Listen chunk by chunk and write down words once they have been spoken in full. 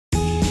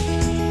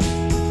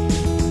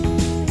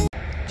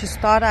Just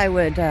thought I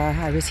would,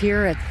 I was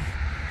here at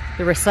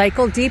the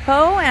recycle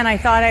depot and I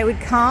thought I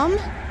would come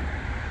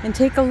and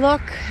take a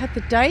look at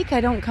the dike. I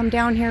don't come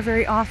down here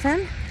very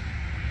often.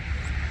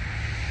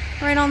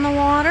 Right on the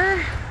water,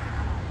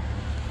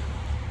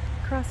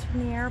 across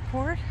from the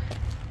airport.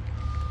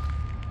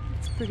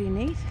 It's pretty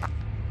neat.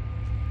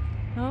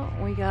 Oh,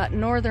 we got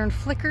northern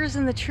flickers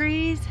in the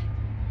trees.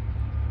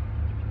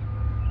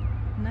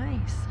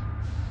 Nice.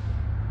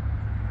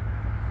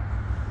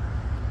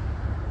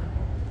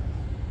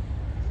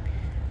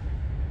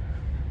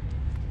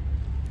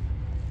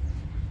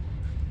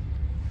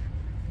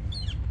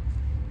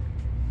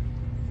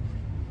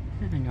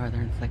 And a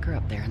northern flicker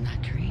up there in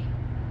that tree.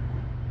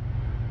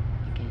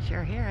 You can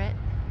sure hear it.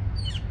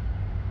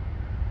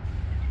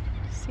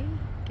 See?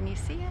 Can you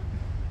see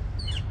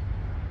it?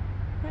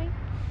 Right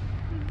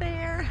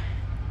there.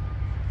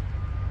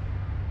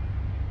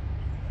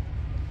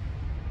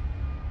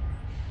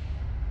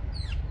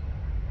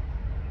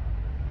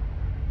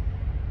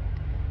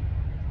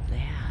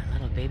 Yeah,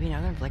 little baby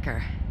northern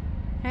flicker.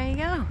 There you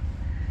go.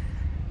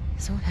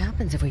 So what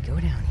happens if we go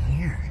down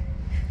here?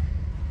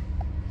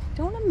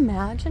 Don't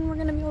imagine we're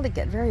going to be able to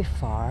get very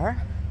far.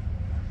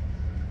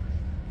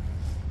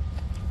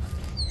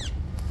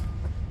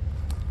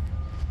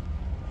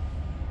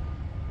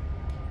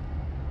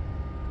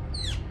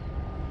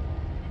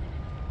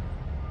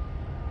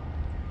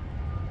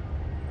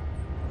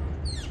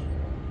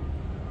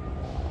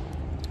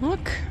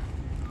 Look.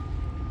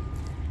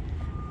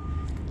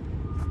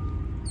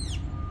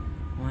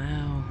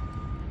 Wow.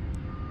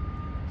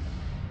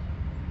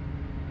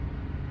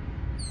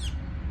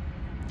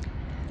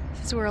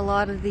 This is where a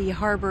lot of the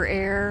harbor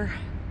air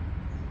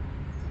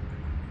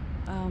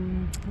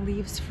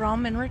leaves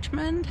from in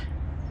Richmond.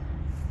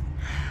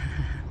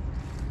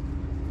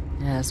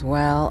 As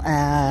well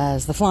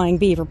as the Flying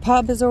Beaver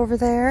pub is over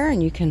there,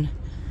 and you can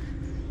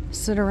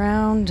sit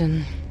around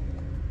and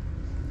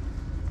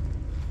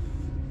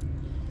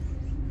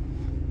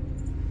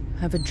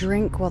have a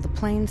drink while the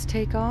planes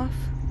take off.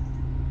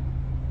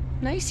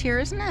 Nice here,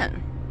 isn't it?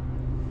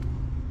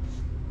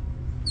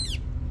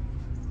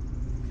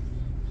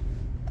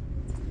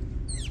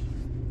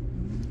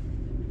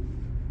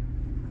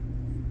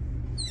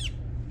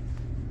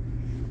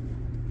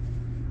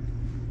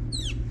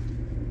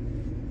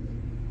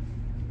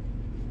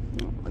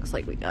 Oh, looks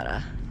like we got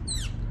a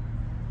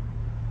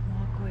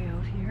walkway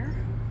out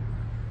here.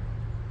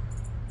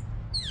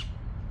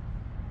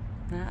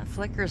 That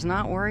flicker's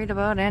not worried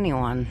about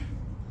anyone.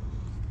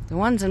 The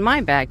ones in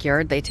my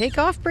backyard, they take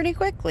off pretty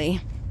quickly.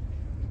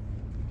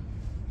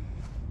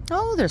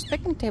 Oh, there's a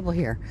picnic table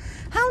here.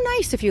 How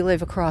nice if you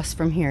live across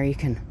from here. You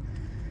can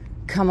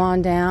come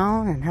on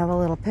down and have a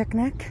little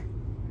picnic.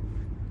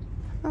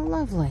 Oh,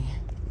 lovely.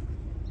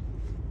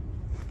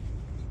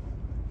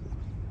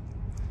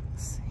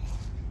 Let's see.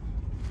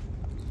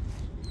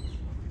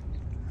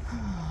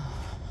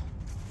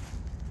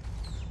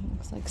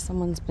 Looks like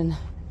someone's been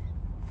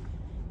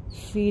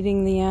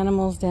feeding the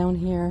animals down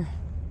here.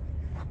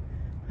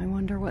 I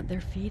wonder what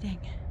they're feeding.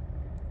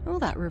 Oh,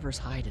 that river's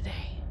high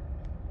today.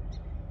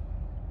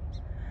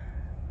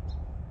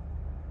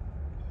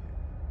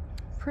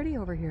 Pretty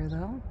over here,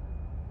 though.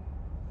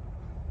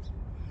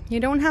 You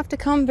don't have to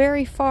come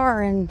very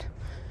far in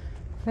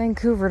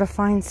Vancouver to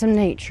find some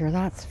nature,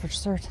 that's for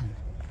certain.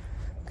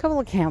 A couple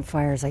of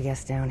campfires, I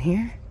guess, down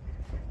here.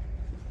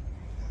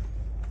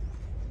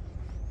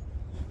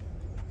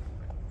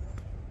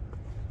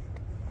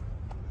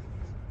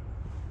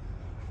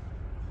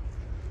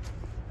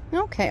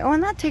 Okay, oh,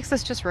 and that takes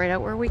us just right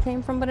out where we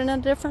came from, but in a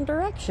different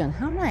direction.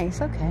 How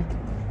nice, okay.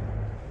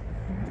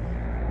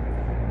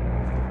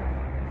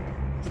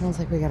 Sounds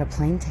like we got a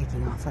plane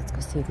taking off. Let's go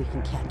see if we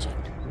can catch it.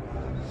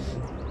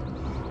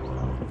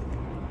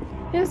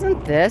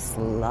 Isn't this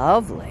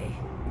lovely?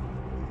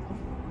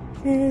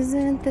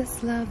 Isn't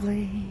this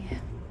lovely?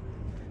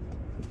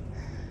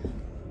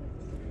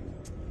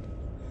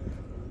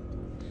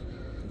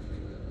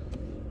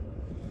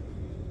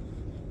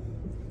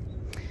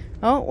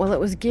 Oh, well, it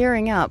was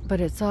gearing up,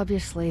 but it's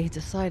obviously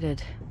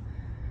decided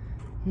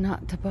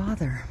not to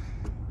bother.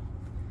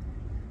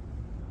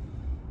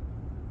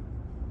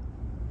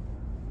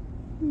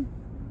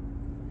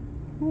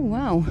 Oh,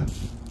 wow.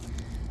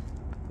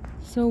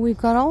 So we've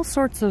got all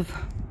sorts of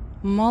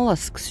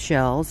mollusk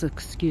shells,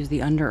 excuse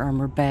the Under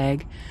Armour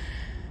bag.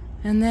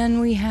 And then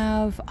we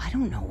have, I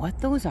don't know what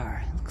those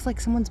are. It looks like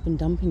someone's been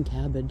dumping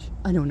cabbage.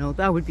 I don't know,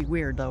 that would be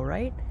weird though,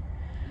 right?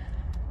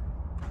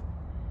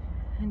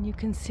 And you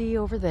can see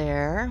over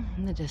there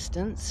in the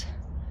distance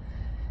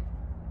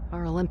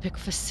our Olympic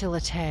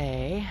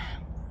facility.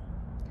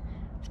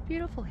 It's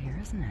beautiful here,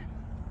 isn't it?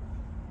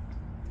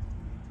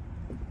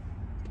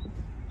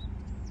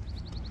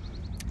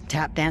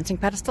 Tap dancing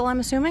pedestal, I'm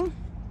assuming?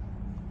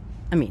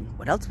 I mean,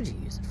 what else would you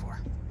use it for?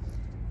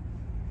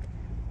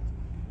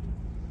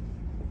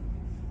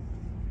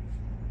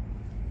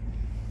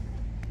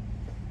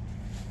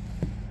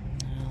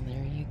 Oh,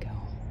 there you go.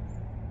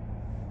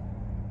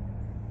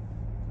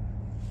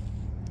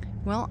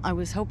 Well, I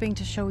was hoping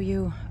to show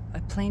you a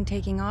plane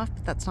taking off,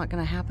 but that's not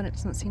going to happen, it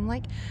doesn't seem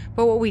like.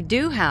 But what we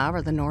do have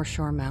are the North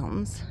Shore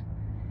Mountains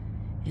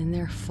in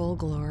their full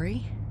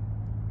glory.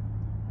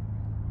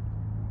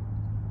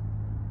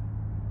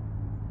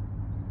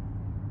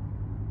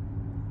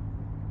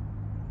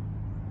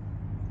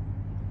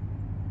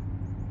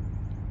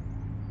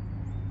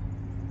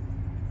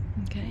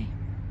 Okay.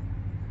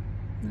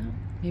 No,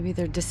 maybe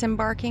they're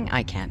disembarking.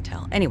 I can't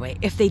tell. Anyway,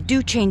 if they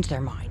do change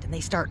their mind and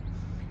they start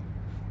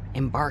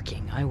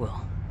embarking, I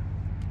will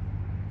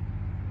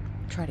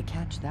try to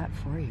catch that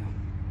for you.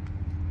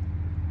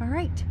 All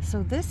right,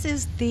 so this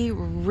is the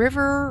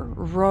River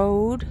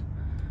Road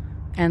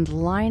and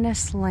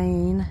Linus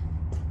Lane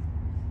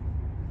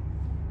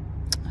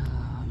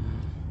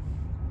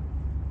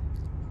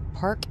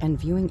park and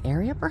viewing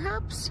area,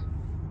 perhaps?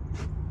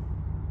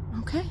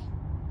 Okay.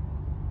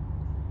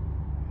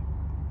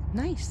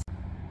 Nice.